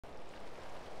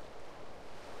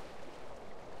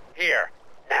Here.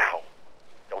 Now.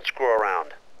 Don't screw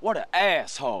around. What an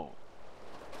asshole.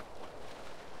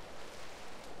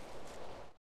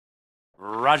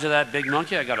 Roger that, big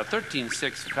monkey. I got a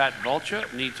 13-6 fat vulture.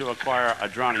 Need to acquire a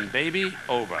drowning baby.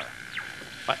 Over.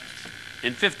 What?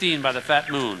 In 15 by the fat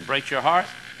moon. Breaks your heart.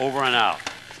 Over and out.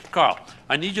 Carl,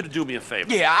 I need you to do me a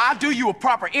favor. Yeah, I'll do you a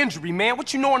proper injury, man.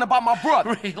 What you knowing about my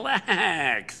brother?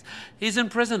 Relax. He's in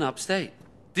prison upstate.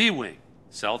 D-Wing,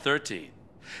 cell 13.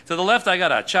 To the left, I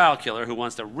got a child killer who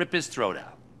wants to rip his throat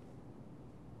out.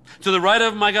 To the right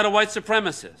of him, I got a white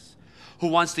supremacist who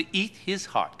wants to eat his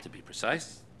heart, to be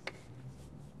precise.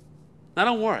 Now,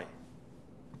 don't worry.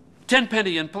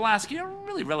 Tenpenny and Pulaski are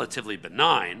really relatively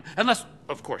benign, unless,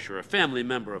 of course, you're a family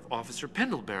member of Officer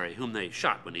Pendlebury, whom they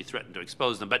shot when he threatened to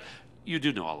expose them. But you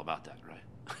do know all about that,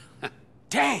 right?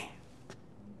 Damn.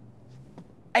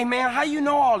 Hey, man, how you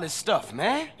know all this stuff,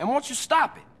 man? And won't you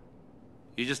stop it?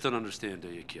 You just don't understand, do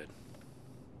you, kid?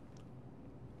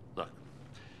 Look,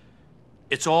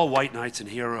 it's all white knights and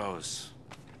heroes.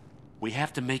 We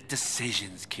have to make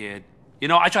decisions, kid. You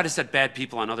know, I try to set bad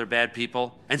people on other bad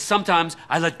people, and sometimes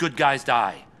I let good guys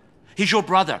die. He's your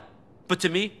brother, but to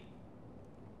me,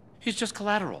 he's just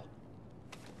collateral.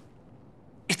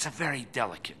 It's a very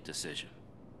delicate decision.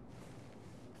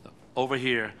 Look, over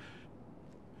here,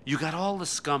 you got all the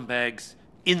scumbags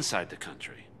inside the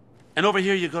country. And over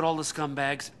here, you got all the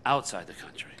scumbags outside the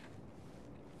country.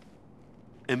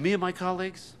 And me and my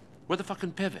colleagues, we're the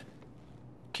fucking pivot.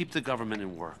 Keep the government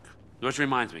in work. Which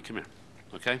reminds me, come here,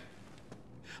 okay?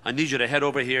 I need you to head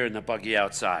over here in the buggy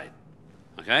outside,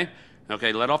 okay?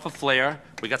 Okay, let off a flare.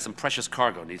 We got some precious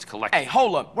cargo needs collecting. Hey,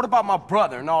 hold up. What about my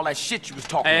brother and all that shit you was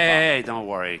talking about? Hey, don't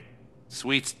worry.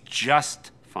 Sweet's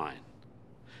just fine.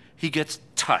 He gets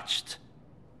touched.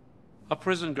 A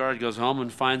prison guard goes home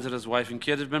and finds that his wife and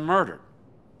kid have been murdered.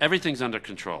 Everything's under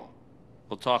control.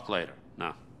 We'll talk later.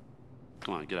 Now,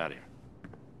 come on, get out of here.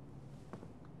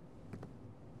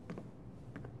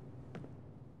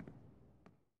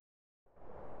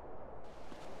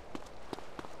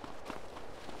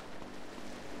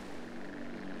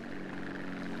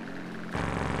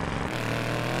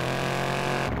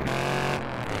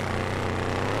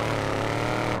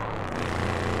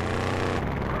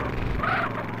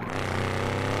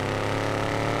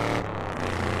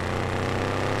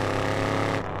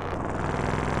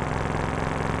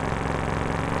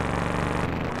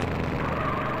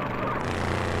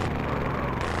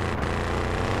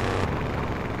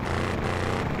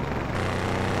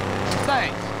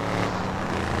 Thanks.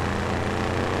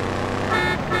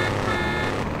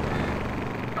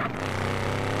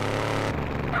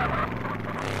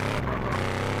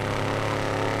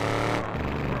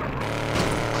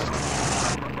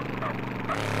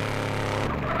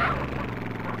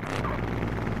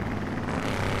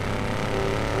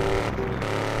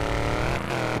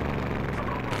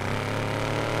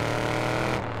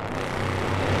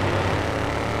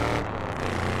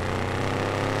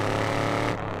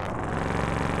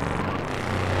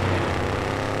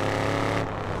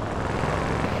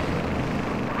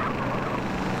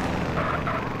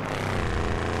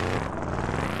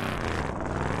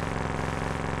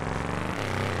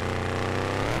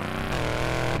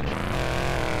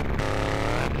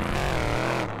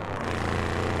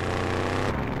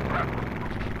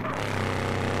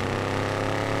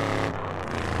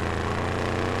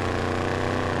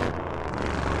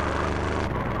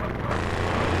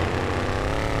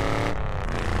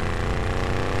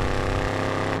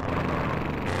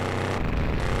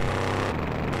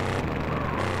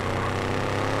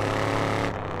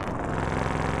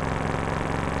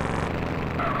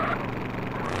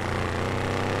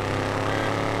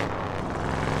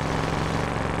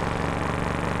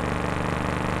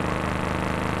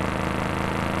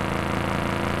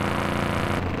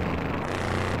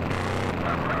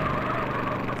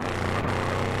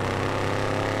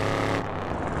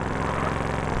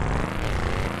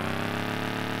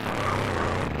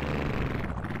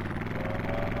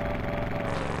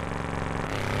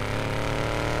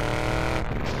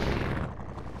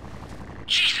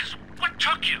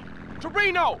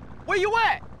 Reno, where you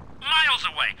at? Miles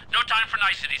away. No time for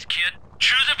niceties, kid.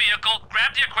 Choose a vehicle,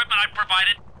 grab the equipment I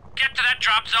provided, get to that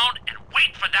drop zone, and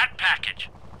wait for that package.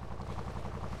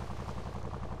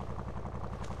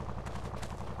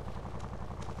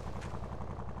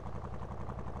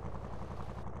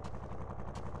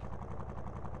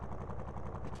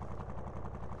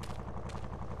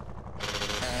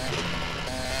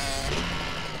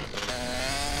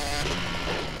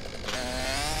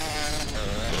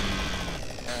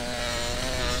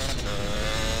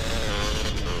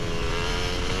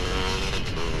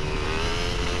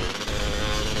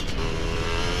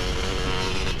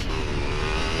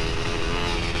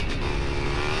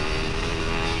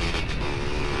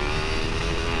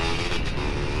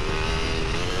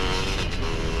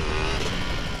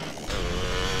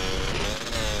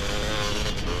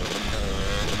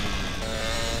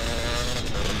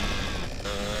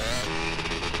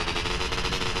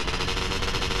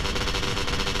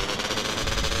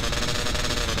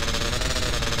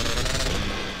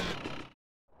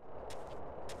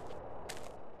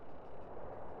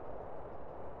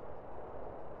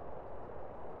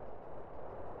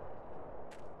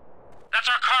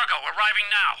 Arriving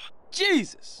now.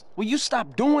 Jesus! Will you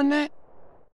stop doing that?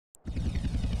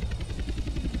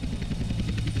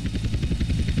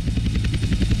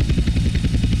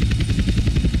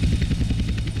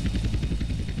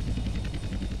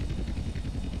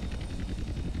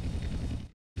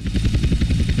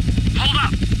 Hold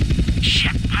up!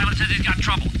 Shit, pilot says he's got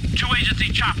trouble. 2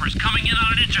 agency choppers coming in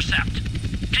on an intercept.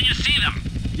 Can you see them?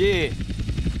 Yeah.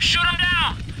 Shoot them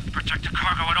down! Protect the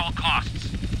cargo at all costs.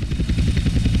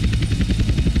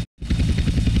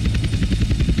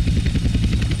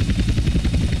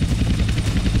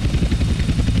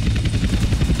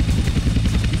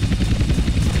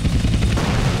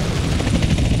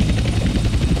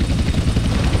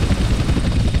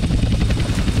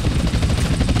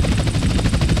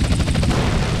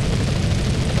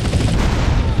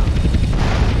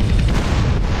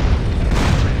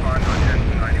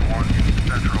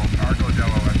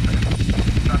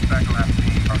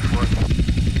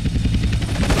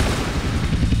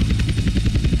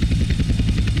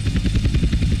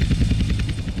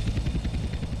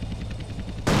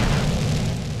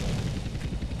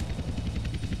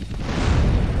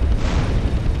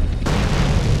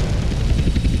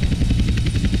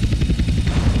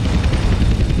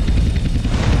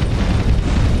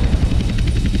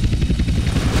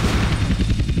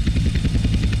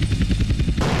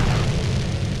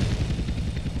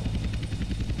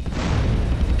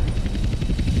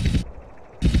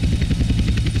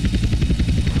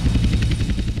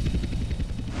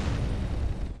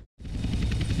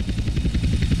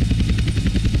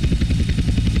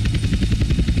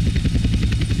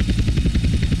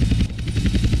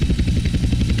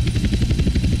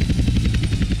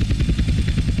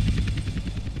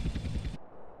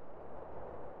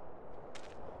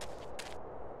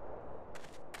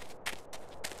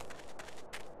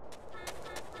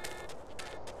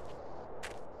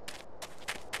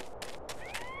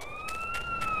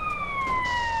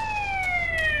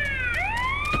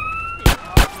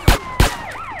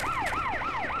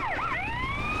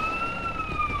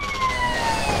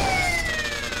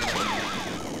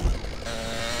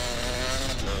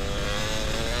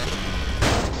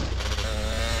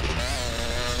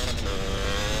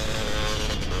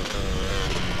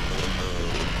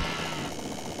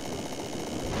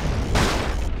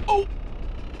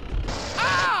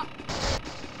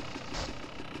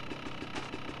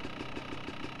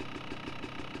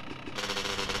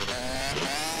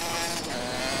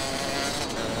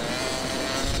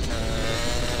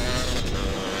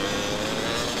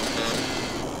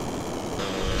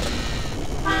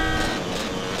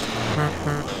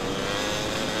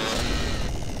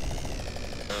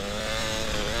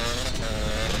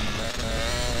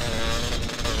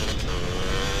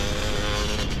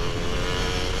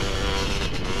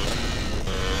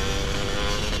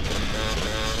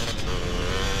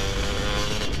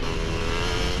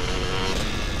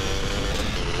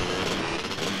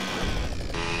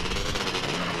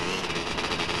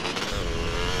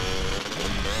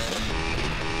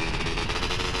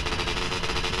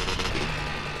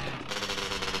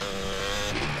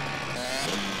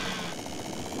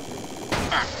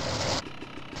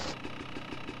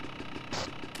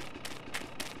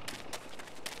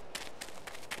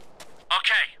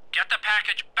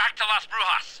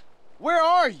 Where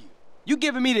are you? You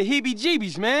giving me the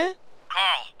heebie-jeebies, man.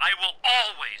 Carl, I will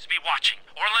always be watching,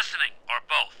 or listening, or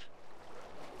both.